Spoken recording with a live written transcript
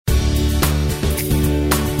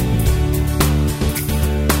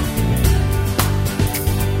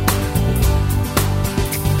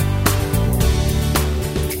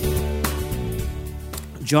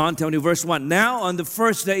John 20, verse 1. Now on the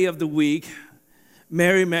first day of the week,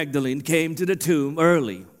 Mary Magdalene came to the tomb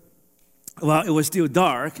early, while it was still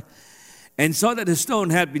dark, and saw that the stone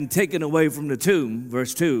had been taken away from the tomb,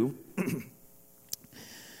 verse 2.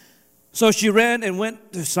 So she ran and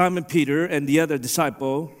went to Simon Peter and the other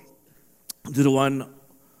disciple, to the one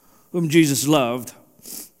whom Jesus loved,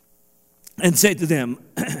 and said to them,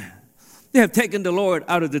 they have taken the Lord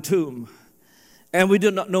out of the tomb, and we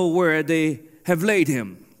do not know where they have laid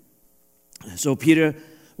him. So Peter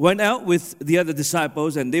went out with the other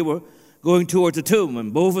disciples, and they were going towards the tomb,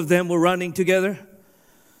 and both of them were running together.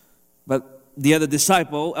 But the other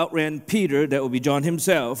disciple outran Peter, that would be John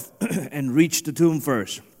himself, and reached the tomb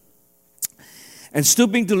first. And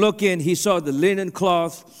stooping to look in, he saw the linen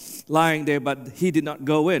cloth lying there, but he did not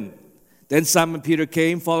go in. Then Simon Peter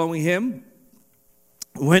came, following him,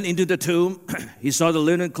 went into the tomb. He saw the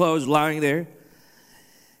linen clothes lying there,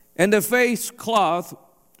 and the face cloth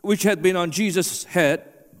which had been on Jesus' head,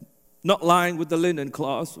 not lying with the linen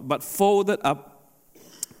cloth, but folded up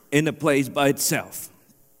in a place by itself.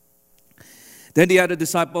 Then the other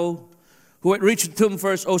disciple who had reached the tomb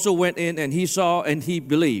first also went in, and he saw and he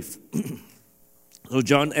believed. So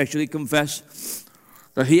John actually confessed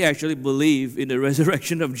that he actually believed in the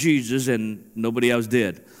resurrection of Jesus, and nobody else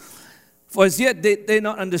did. For as yet they did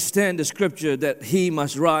not understand the scripture that he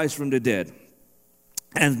must rise from the dead.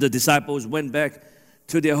 And the disciples went back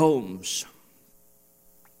to their homes.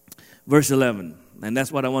 Verse 11, and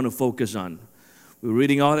that's what I want to focus on. We're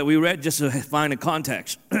reading all that we read just to find a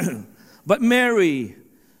context. But Mary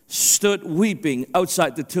stood weeping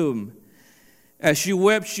outside the tomb. As she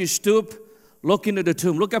wept, she stooped, looked into the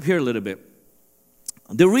tomb. Look up here a little bit.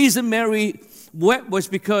 The reason Mary wept was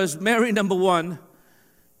because Mary, number one,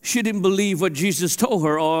 she didn't believe what Jesus told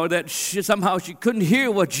her, or that somehow she couldn't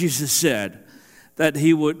hear what Jesus said, that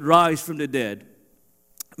he would rise from the dead.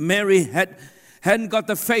 Mary hadn't got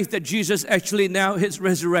the faith that Jesus actually now is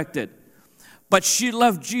resurrected. But she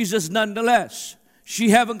loved Jesus nonetheless. She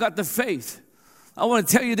haven't got the faith. I want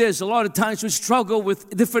to tell you this, a lot of times we struggle with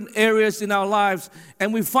different areas in our lives,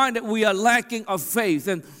 and we find that we are lacking of faith.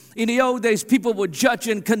 And in the old days, people would judge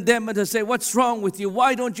and condemn and say, what's wrong with you?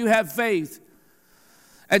 Why don't you have faith?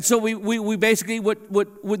 And so we basically would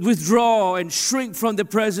withdraw and shrink from the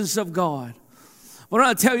presence of God. But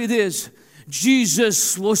I'll tell you this,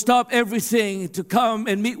 Jesus will stop everything to come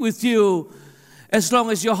and meet with you as long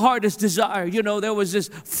as your heart is desire. You know, there was this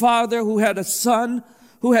father who had a son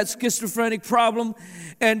who had schizophrenic problem,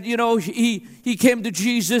 and you know, he came to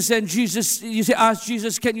Jesus, and Jesus, asked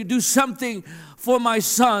Jesus, can you do something for my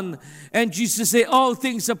son? And Jesus said, all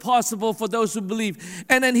things are possible for those who believe.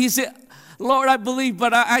 And then he said, Lord, I believe,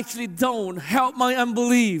 but I actually don't. Help my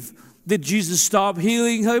unbelief. Did Jesus stop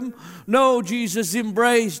healing him? No, Jesus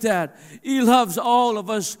embraced that. He loves all of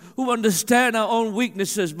us who understand our own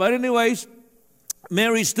weaknesses. But anyways,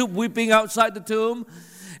 Mary stood weeping outside the tomb.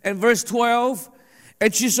 And verse 12,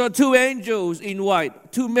 and she saw two angels in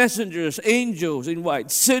white, two messengers, angels in white,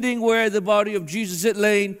 sitting where the body of Jesus had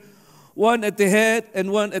lain, one at the head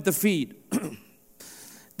and one at the feet.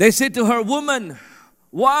 They said to her, woman,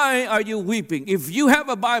 why are you weeping? If you have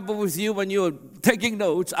a Bible with you when you're taking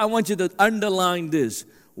notes, I want you to underline this.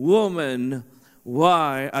 Woman,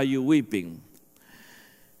 why are you weeping?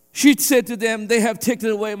 She said to them, they have taken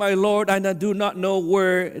away my Lord, and I do not know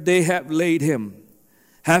where they have laid him.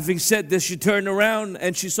 Having said this, she turned around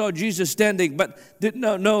and she saw Jesus standing, but did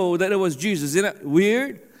not know that it was Jesus. Isn't that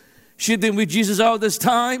weird? She'd been with Jesus all this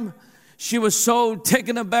time. She was so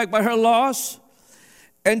taken aback by her loss.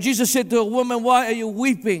 And Jesus said to a woman, why are you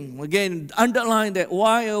weeping? Again, underline that.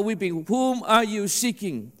 Why are you weeping? Whom are you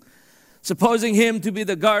seeking? Supposing him to be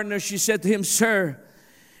the gardener, she said to him, sir,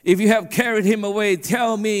 if you have carried him away,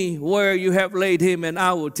 tell me where you have laid him, and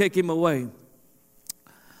I will take him away.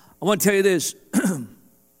 I want to tell you this.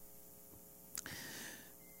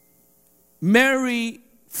 Mary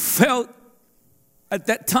felt at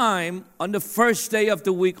that time, on the first day of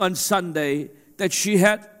the week, on Sunday, that she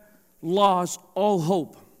had lost all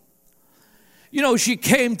hope. You know, she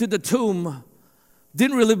came to the tomb,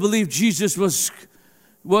 didn't really believe Jesus was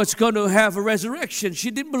going to have a resurrection. She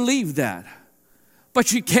didn't believe that. But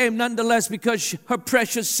she came nonetheless because her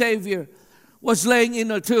precious Savior was laying in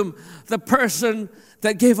her tomb. The person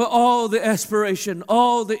that gave her all the aspiration,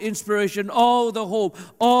 all the inspiration, all the hope,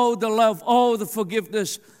 all the love, all the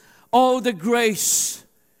forgiveness, all the grace.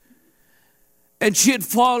 And she had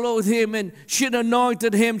followed him, and she had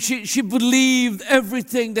anointed him. She believed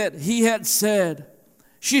everything that he had said.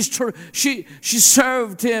 She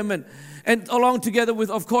served him, and along together with,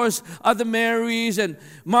 of course, other Marys and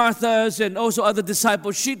Marthas and also other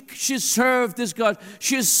disciples, she served this God.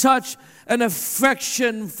 She has such an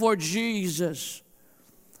affection for Jesus.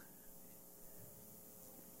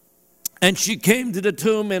 And she came to the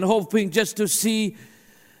tomb and hoping just to see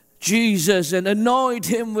Jesus and anoint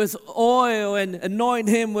him with oil and anoint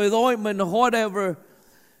him with ointment or whatever,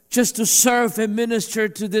 just to serve and minister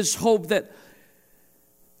to this hope that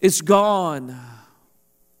is gone.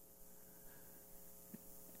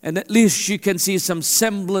 And at least she can see some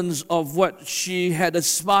semblance of what she had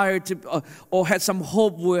aspired to or had some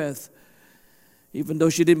hope with. Even though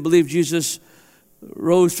she didn't believe Jesus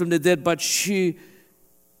rose from the dead, but she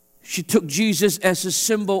took Jesus as a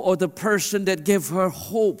symbol or the person that gave her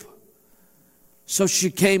hope. So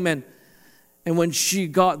she came and when she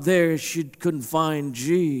got there, she couldn't find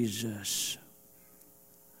Jesus.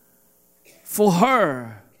 For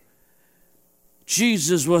her,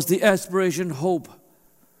 Jesus was the aspiration, hope,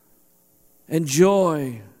 and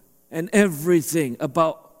joy, and everything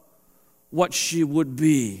about what she would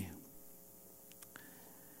be.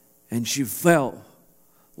 And she felt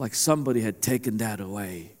like somebody had taken that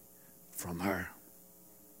away from her.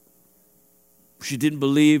 She didn't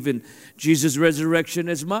believe in Jesus' resurrection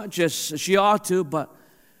as much as she ought to, but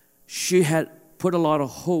she had put a lot of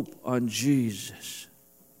hope on Jesus.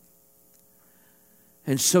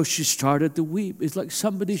 And so she started to weep. It's like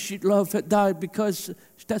somebody she loved had died, because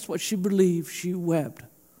that's what she believed. She wept.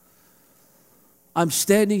 I'm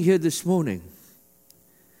standing here this morning.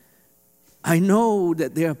 I know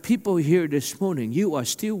that there are people here this morning. You are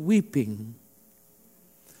still weeping.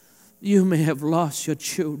 You may have lost your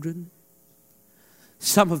children.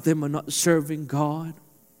 Some of them are not serving God.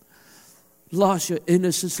 Lost your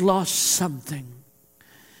innocence, lost something.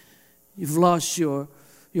 You've lost your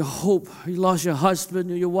hope. You lost your husband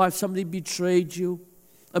or your wife. Somebody betrayed you,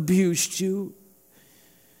 abused you.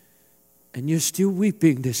 And you're still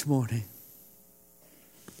weeping this morning.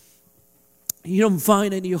 You don't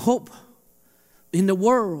find any hope in the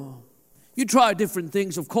world. You try different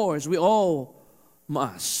things, of course. We all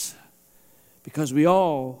must. Because we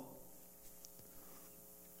all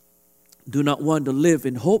do not want to live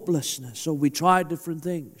in hopelessness. So we try different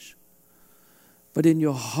things. But in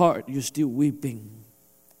your heart, you're still weeping.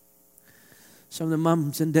 Some of the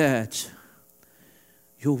moms and dads,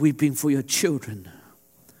 you're weeping for your children.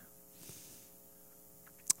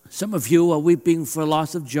 Some of you are weeping for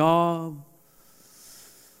loss of job.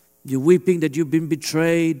 You're weeping that you've been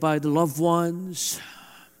betrayed by the loved ones.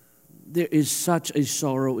 There is such a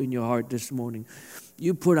sorrow in your heart this morning.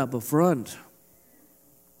 You put up a front.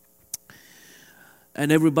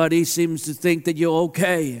 And everybody seems to think that you're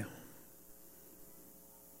okay.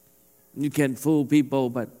 You can fool people,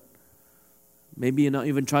 but maybe you're not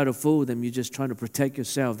even trying to fool them. You're just trying to protect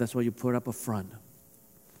yourself. That's why you put up a front.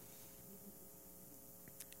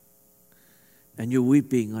 And you're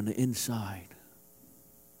weeping on the inside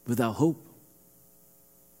without hope.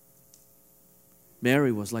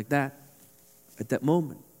 Mary was like that at that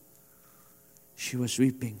moment. She was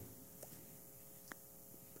weeping.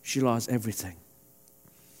 She lost everything.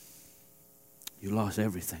 You lost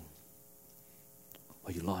everything.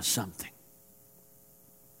 Or you lost something.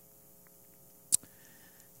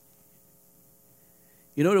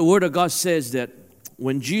 You know, the Word of God says that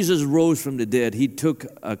when Jesus rose from the dead, He took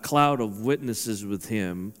a cloud of witnesses with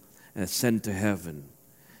Him and ascended to heaven.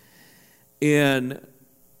 And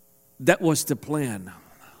that was the plan.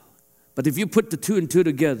 But if you put the two and two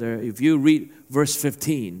together, if you read verse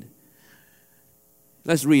 15,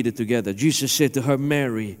 let's read it together. Jesus said to her,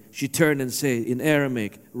 Mary. She turned and said in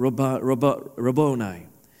Aramaic, Rabboni.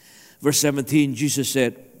 Verse 17, Jesus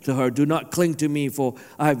said to her, do not cling to me, for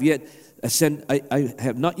I have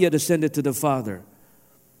not yet ascended to the Father.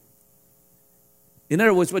 In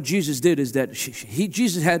other words, what Jesus did is that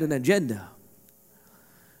Jesus had an agenda.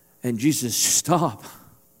 And Jesus stopped.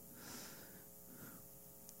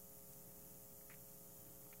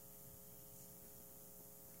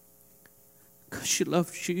 Because she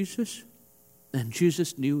loved Jesus. And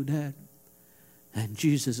Jesus knew that. And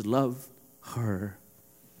Jesus loved her.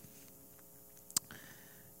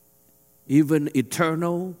 Even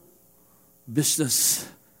eternal business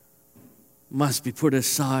must be put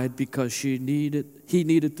aside because he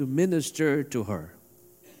needed to minister to her.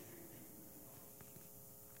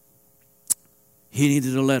 He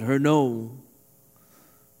needed to let her know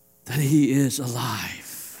that He is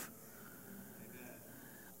alive.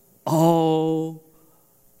 All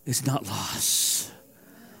is not lost.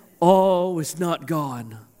 All is not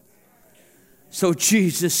gone. So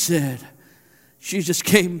Jesus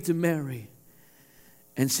came to Mary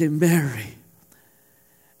and said, Mary.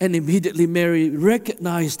 And immediately Mary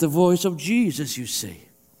recognized the voice of Jesus, you see.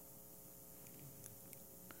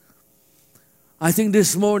 I think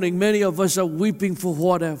this morning many of us are weeping for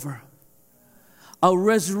whatever. Our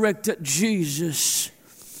resurrected Jesus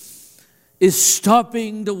is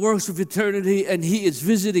stopping the works of eternity, and He is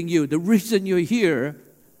visiting you. The reason you're here,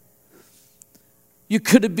 you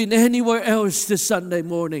could have been anywhere else this Sunday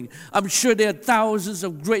morning. I'm sure there are thousands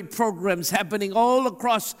of great programs happening all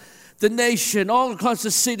across the nation, all across the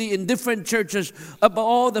city, in different churches, about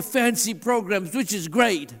all the fancy programs, which is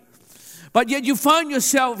great. But yet you find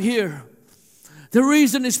yourself here. The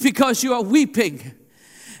reason is because you are weeping,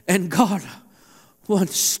 and God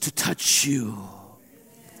wants to touch you.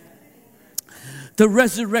 The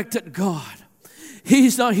resurrected God,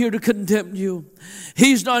 He's not here to condemn you.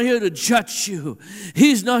 He's not here to judge you.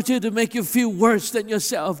 He's not here to make you feel worse than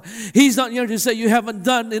yourself. He's not here to say you haven't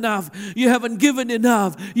done enough, you haven't given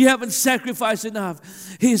enough, you haven't sacrificed enough.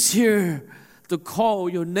 He's here to call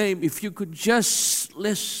your name if you could just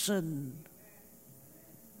listen.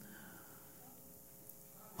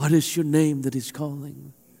 What is your name that He's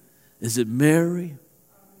calling? Is it Mary?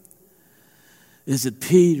 Is it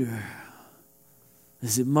Peter?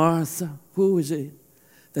 Is it Martha? Who is it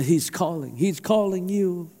that He's calling? He's calling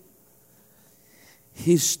you.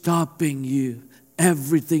 He's stopping you,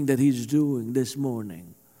 everything that He's doing this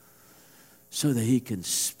morning, so that He can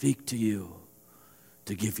speak to you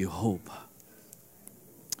to give you hope.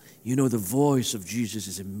 You know, the voice of Jesus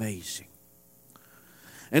is amazing.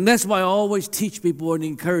 And that's why I always teach people and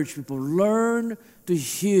encourage people, learn to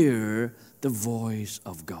hear the voice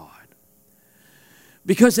of God.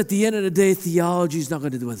 Because at the end of the day, theology is not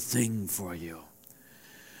going to do a thing for you.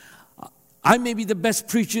 I may be the best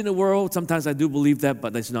preacher in the world. Sometimes I do believe that,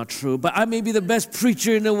 but that's not true. But I may be the best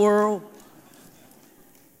preacher in the world.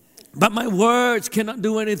 But my words cannot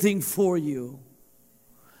do anything for you.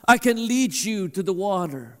 I can lead you to the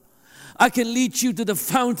water. I can lead you to the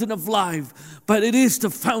fountain of life, but it is the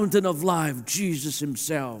fountain of life, Jesus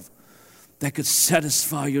Himself, that could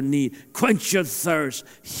satisfy your need, quench your thirst,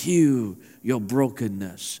 heal your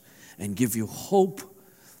brokenness, and give you hope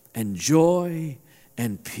and joy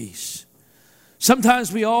and peace.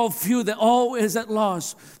 Sometimes we all feel that all is at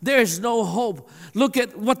loss. There's no hope. Look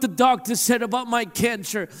at what the doctor said about my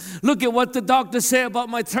cancer. Look at what the doctor said about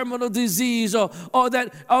my terminal disease. Or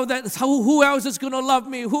who else is going to love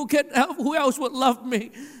me? Who else would love me?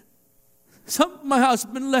 My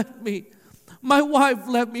husband left me. My wife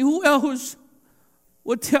left me. Who else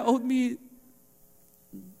would tell me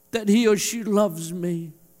that he or she loves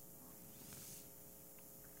me?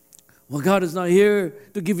 Well, God is not here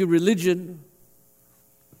to give you religion.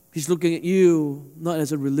 He's looking at you not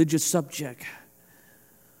as a religious subject,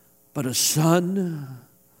 but a son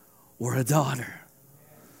or a daughter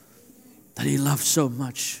that He loves so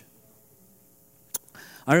much.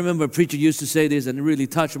 I remember a preacher used to say this, and it really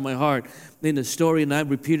touched my heart in the story, and I've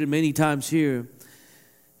repeated many times here,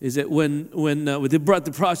 is that when they brought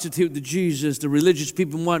the prostitute to Jesus, the religious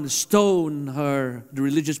people wanted to stone her. The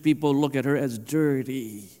religious people look at her as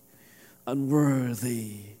dirty,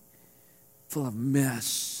 unworthy, full of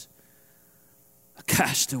mess, a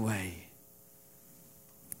castaway.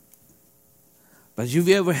 But if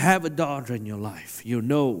you ever have a daughter in your life, you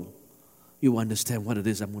know, you understand what it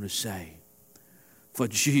is I'm going to say. For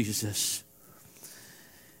Jesus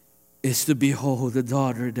is to behold the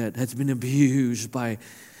daughter that has been abused by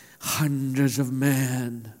hundreds of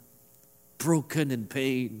men, broken and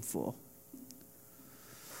painful.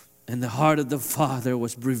 And the heart of the Father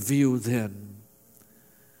was revealed then.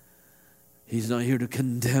 He's not here to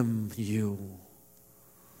condemn you.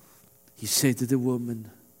 He said to the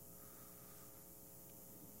woman,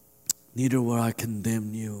 neither will I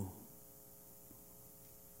condemn you.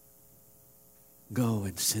 Go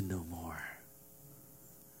and sin no more.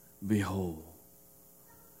 Be whole.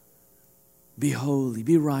 Be holy.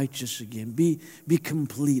 Be righteous again. Be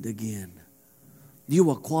complete again.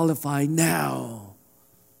 You are qualified now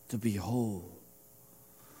to be whole.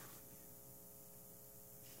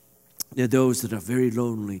 There are those that are very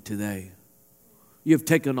lonely today. You have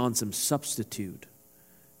taken on some substitute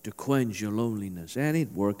to quench your loneliness. And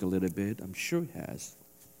it worked a little bit. I'm sure it has.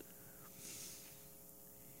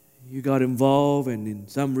 You got involved in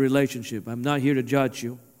some relationship. I'm not here to judge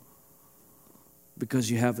you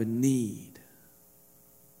because you have a need.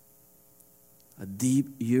 A deep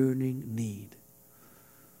yearning need.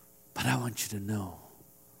 But I want you to know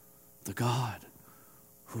the God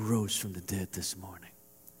who rose from the dead this morning,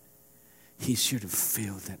 He's here to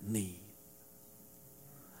fill that need.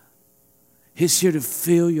 He's here to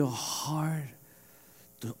fill your heart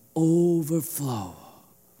to overflow.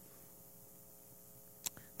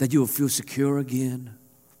 that you will feel secure again.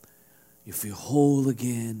 You feel whole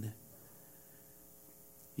again.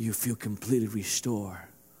 You feel completely restored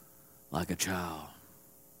like a child.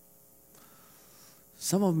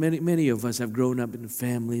 Many of us have grown up in a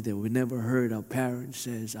family that we never heard our parents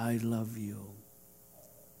says, I love you.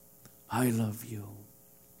 I love you.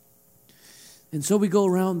 And so we go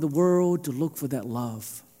around the world to look for that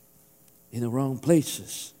love in the wrong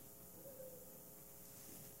places.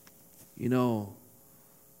 You know,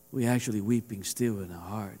 we're actually weeping still in our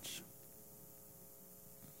hearts.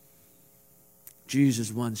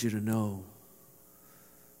 Jesus wants you to know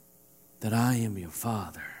that I am your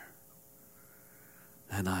Father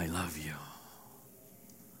and I love you.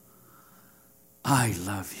 I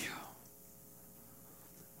love you.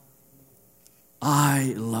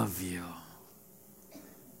 I love you.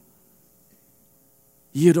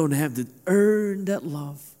 You don't have to earn that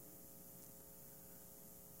love.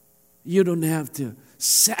 You don't have to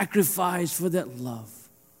sacrifice for that love.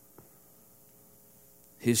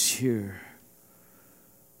 He's here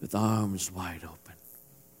with arms wide open.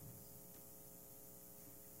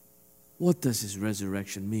 What does His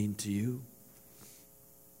resurrection mean to you?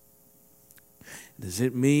 Does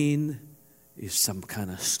it mean it's some kind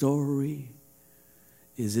of story?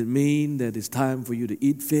 Does it mean that it's time for you to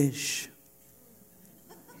eat fish?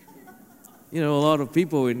 You know, a lot of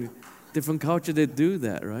people in different cultures, they do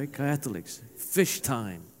that, right? Catholics, fish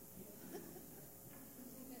time.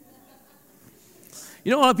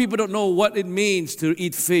 You know, a lot of people don't know what it means to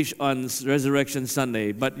eat fish on Resurrection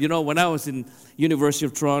Sunday. But, you know, when I was in University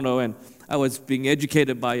of Toronto and I was being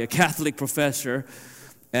educated by a Catholic professor,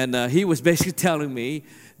 and he was basically telling me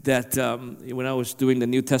that when I was doing the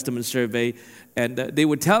New Testament survey, and they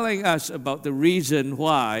were telling us about the reason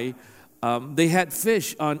why they had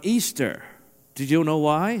fish on Easter. Did you know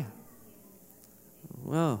why?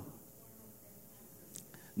 Well,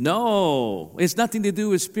 no, it's nothing to do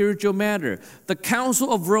with spiritual matter. The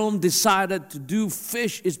Council of Rome decided to do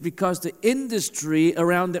fish is because the industry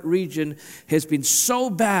around that region has been so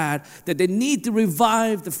bad that they need to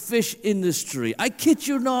revive the fish industry. I kid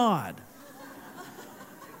you not.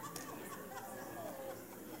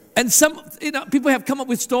 And some, people have come up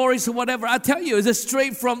with stories or whatever. I tell you, it's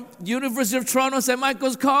straight from University of Toronto, St.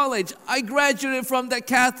 Michael's College. I graduated from that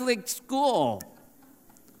Catholic school.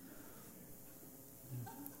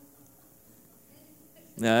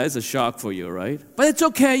 Yeah, it's a shock for you, right? But it's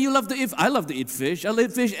okay. You love to eat. I love to eat fish. I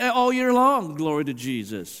eat fish all year long. Glory to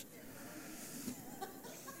Jesus.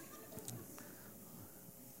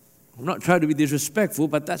 I'm not trying to be disrespectful,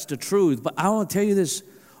 but that's the truth. But I want to tell you this.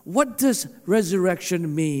 What does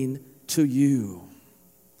resurrection mean to you?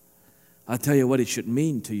 I'll tell you what it should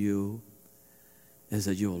mean to you is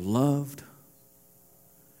that you're loved,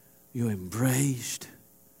 you're embraced,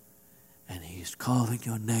 and He's calling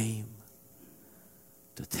your name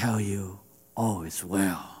to tell you all is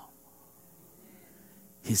well.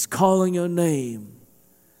 He's calling your name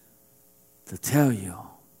to tell you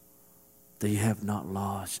that you have not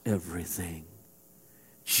lost everything.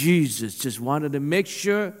 Jesus just wanted to make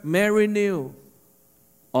sure Mary knew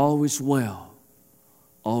all is well,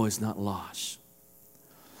 all is not lost.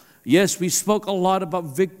 Yes, we spoke a lot about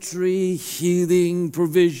victory, healing,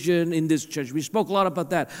 provision in this church. We spoke a lot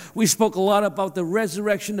about that. We spoke a lot about the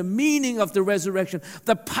resurrection, the meaning of the resurrection,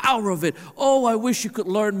 the power of it. Oh, I wish you could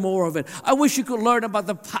learn more of it. I wish you could learn about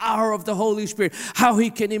the power of the Holy Spirit, how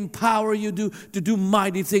He can empower you to do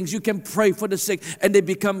mighty things. You can pray for the sick and they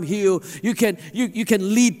become healed. You can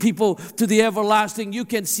lead people to the everlasting. You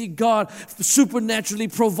can see God supernaturally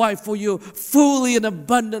provide for you fully and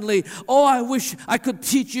abundantly. Oh, I wish I could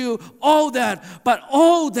teach you all that, but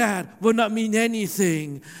all that will not mean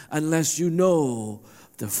anything unless you know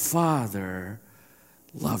the Father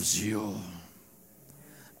loves you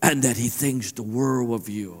and that He thinks the world of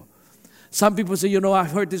you. Some people say,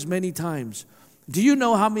 I've heard this many times. Do you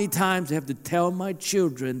know how many times I have to tell my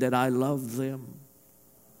children that I love them?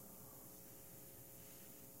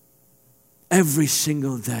 Every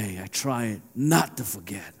single day I try not to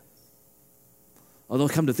forget. Although,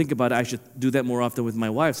 come to think about it, I should do that more often with my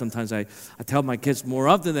wife. Sometimes I tell my kids more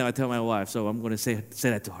often than I tell my wife. So I'm going to say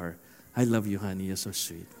that to her. I love you, honey. You're so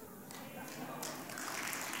sweet.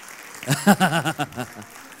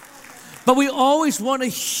 But we always want to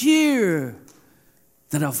hear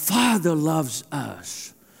that our Father loves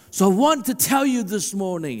us. So I want to tell you this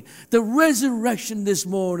morning, the resurrection this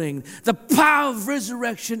morning, the power of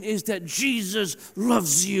resurrection is that Jesus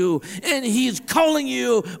loves you and He is calling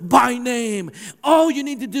you by name. All you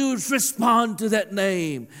need to do is respond to that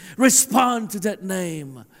name. Respond to that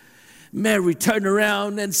name. Mary turned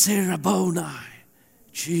around and said, Rabboni,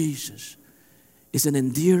 Jesus, is an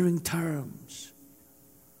endearing term.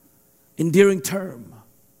 Endearing term.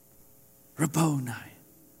 Rabboni.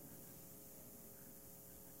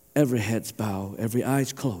 Every head's bowed, every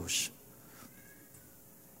eye's closed.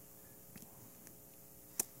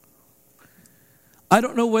 I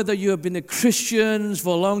don't know whether you have been a Christian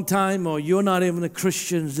for a long time or you're not even a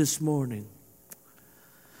Christian this morning.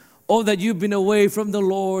 Or that you've been away from the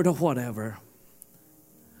Lord or whatever.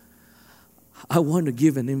 I want to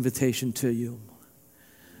give an invitation to you.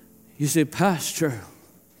 You say, Pastor,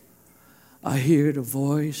 I hear the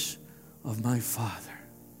voice of my Father.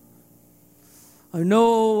 I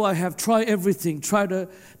know I have tried everything. Try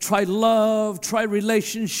love, try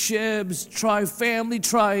relationships, try family,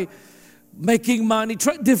 try making money,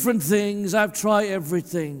 try different things. I've tried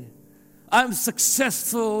everything. I'm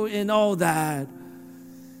successful in all that.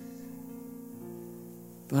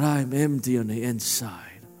 But I'm empty on the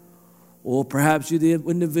inside. Or perhaps you're the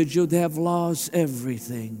individual that have lost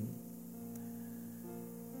everything.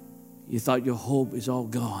 You thought your hope is all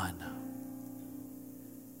gone.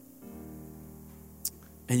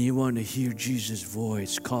 And you want to hear Jesus'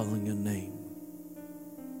 voice calling your name.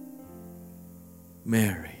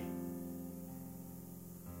 Mary.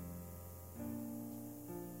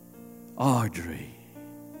 Audrey.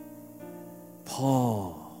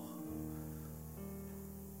 Paul.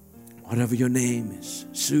 Whatever your name is.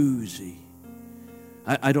 Susie.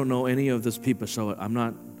 I don't know any of those people, so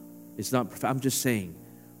I'm just saying,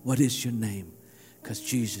 what is your name? Because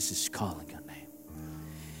Jesus is calling your name.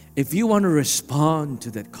 If you want to respond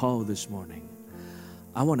to that call this morning,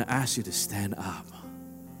 I want to ask you to stand up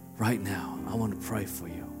right now. I want to pray for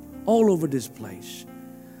you. All over this place,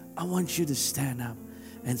 I want you to stand up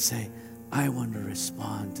and say, I want to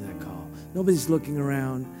respond to that call. Nobody's looking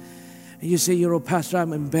around. And you say, Pastor,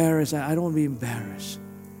 I'm embarrassed. I don't want to be embarrassed.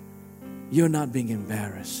 You're not being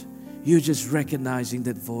embarrassed. You're just recognizing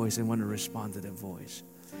that voice and want to respond to that voice.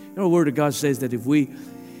 You know, the Word of God says that if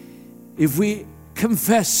we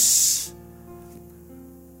confess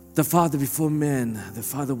the Father before men, the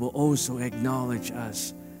Father will also acknowledge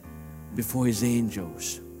us before His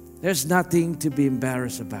angels. There's nothing to be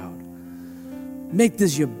embarrassed about. Make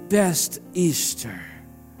this your best Easter.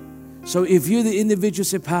 So if you're the individual,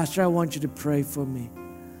 say, Pastor, I want you to pray for me.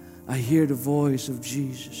 I hear the voice of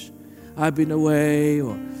Jesus. I've been away,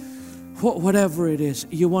 or whatever it is.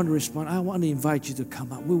 You want to respond. I want to invite you to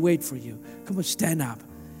come up. We'll wait for you. Come on, stand up.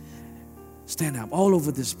 Stand up all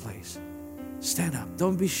over this place. Stand up.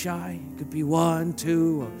 Don't be shy. It could be 1,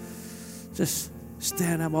 2, or just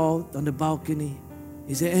stand up all on the balcony.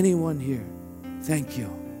 Is there anyone here? Thank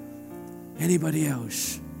you. Anybody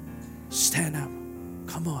else? Stand up.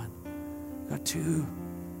 Come on. Got 2.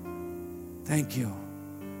 Thank you.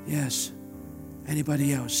 Yes.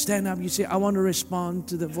 Anybody else? Stand up. You say, I want to respond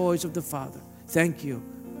to the voice of the Father. Thank you.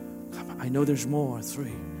 Come on. I know there's more.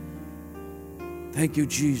 3. Thank you,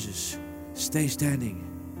 Jesus. Stay standing.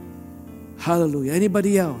 Hallelujah.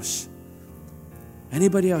 Anybody else?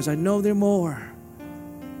 Anybody else? I know there are more.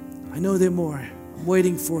 I know there are more. I'm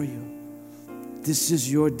waiting for you. This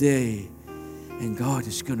is your day. And God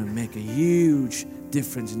is going to make a huge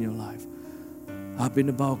difference in your life. Up in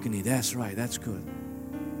the balcony. That's right. That's good.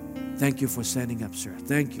 Thank you for standing up, sir.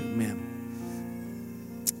 Thank you, ma'am.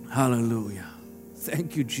 Hallelujah.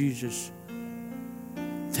 Thank you, Jesus.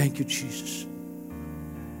 Thank you, Jesus.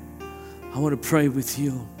 I want to pray with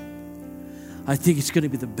you. I think it's going to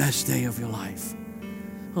be the best day of your life.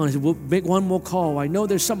 We'll make one more call. I know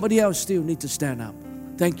there's somebody else still need to stand up.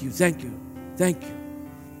 Thank you, thank you, thank you.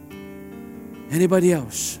 Anybody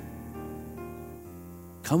else?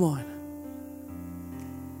 Come on.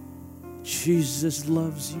 Jesus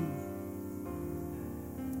loves you.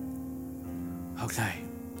 Okay.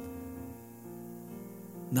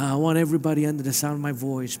 Now I want everybody under the sound of my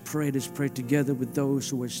voice, pray this prayer together with those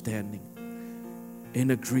who are standing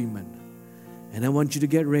in agreement. And I want you to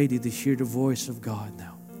get ready to hear the voice of God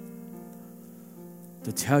now.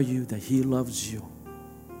 To tell you that He loves you.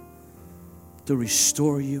 To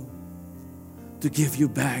restore you. To give you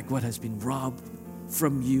back what has been robbed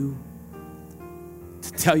from you.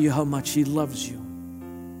 To tell you how much He loves you.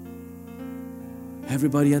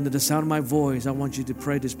 Everybody under the sound of my voice, I want you to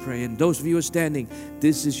pray this prayer. And those of you who are standing,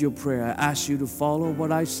 this is your prayer. I ask you to follow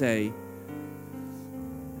what I say.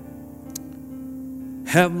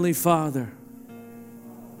 Heavenly Father.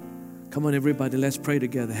 Come on, everybody, let's pray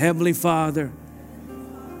together. Heavenly Father,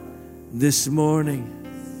 this morning,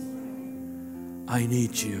 I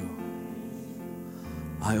need you.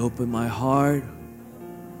 I open my heart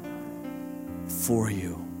for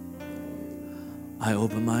you. I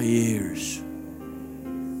open my ears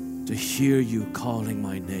to hear you calling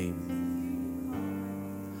my name.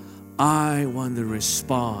 I want to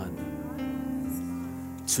respond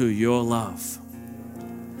to your love.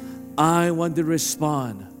 I want to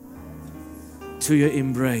respond to your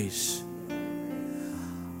embrace.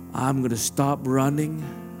 I'm going to stop running.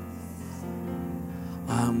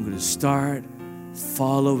 I'm going to start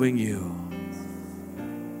following you.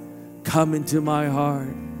 Come into my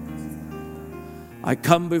heart. I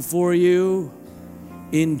come before you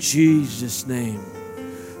in Jesus' name.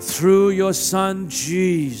 Through your Son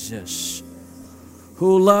Jesus,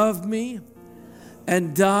 who loved me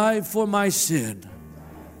and died for my sin.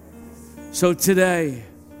 So today,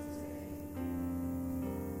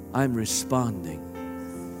 I'm responding.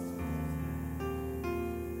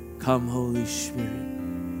 Come, Holy Spirit.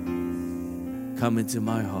 Come into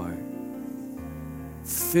my heart.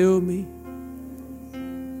 Fill me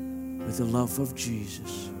with the love of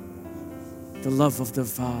Jesus, the love of the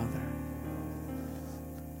Father.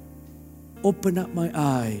 Open up my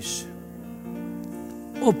eyes.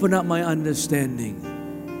 Open up my understanding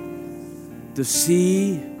to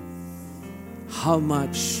see how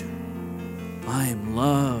much I am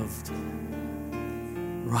loved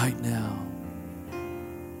right now.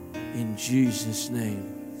 In Jesus'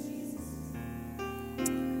 name.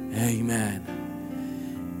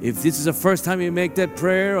 Amen. If this is the first time you make that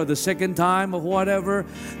prayer or the second time or whatever,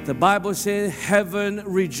 the Bible says heaven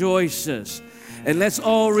rejoices. And let's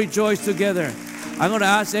all rejoice together. I'm going to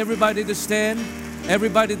ask everybody to stand.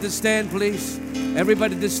 Everybody to stand, please.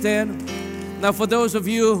 Everybody to stand. Now, for those of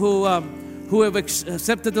you who have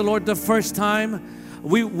accepted the Lord the first time,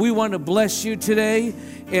 we want to bless you today,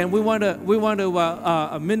 and we want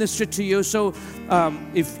to minister to you. So,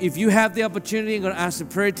 if you have the opportunity, I'm going to ask the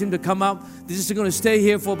prayer team to come up. This is going to stay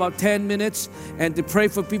here for about 10 minutes and to pray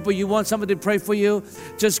for people. You want somebody to pray for you,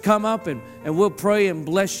 just come up and we'll pray and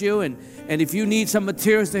bless you. And if you need some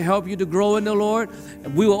materials to help you to grow in the Lord,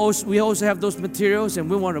 we also have those materials, and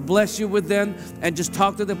we want to bless you with them, and just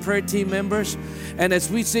talk to the prayer team members. And as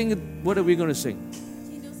we sing, what are we going to sing?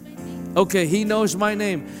 He knows my name. Okay, He knows my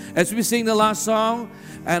name. As we sing the last song,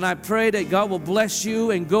 and I pray that God will bless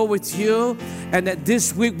you and go with you, and that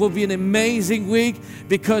this week will be an amazing week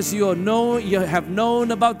because you have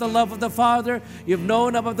known about the love of the Father, you've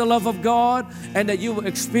known about the love of God, and that you will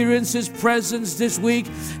experience His presence this week.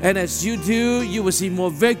 And as you do, you will see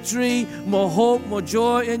more victory, more hope, more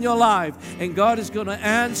joy in your life. And God is going to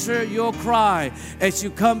answer your cry as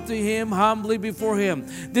you come to Him humbly before Him.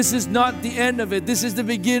 This is not the end of it. This is the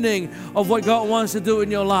beginning of what God wants to do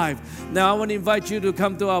in your life. Now I want to invite you to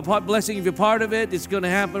come to our pot blessing. If you're part of it, it's going to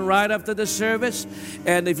happen right after the service.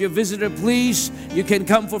 And if you're a visitor, please, you can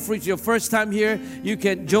come for free. It's your first time here, you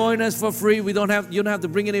can join us for free. You don't have to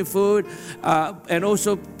bring any food. And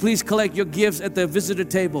also, please collect your gifts at the visitor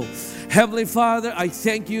table. Heavenly Father, I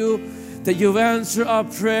thank you that you've answered our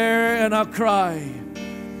prayer and our cry,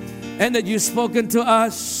 and that you've spoken to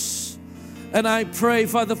us. And I pray,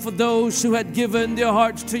 Father, for those who had given their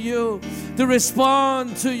hearts to you, to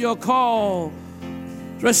respond to your call,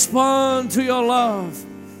 respond to your love.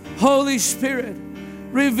 Holy Spirit,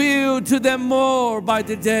 reveal to them more by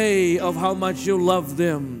the day of how much you love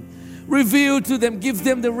them. Reveal to them, give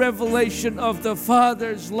them the revelation of the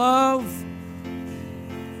Father's love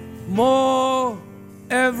more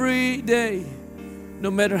every day.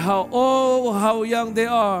 No matter how old or how young they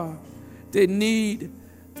are, they need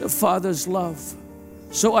the Father's love.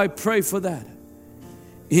 So I pray for that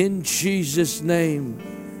in Jesus' name.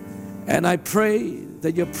 And I pray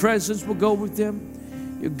that your presence will go with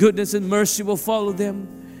them, your goodness and mercy will follow them,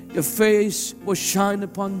 your face will shine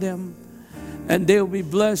upon them, and they will be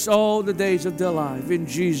blessed all the days of their life in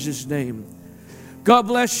Jesus' name. God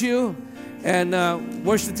bless you. And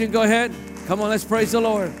worship team, go ahead. Come on, let's praise the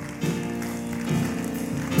Lord.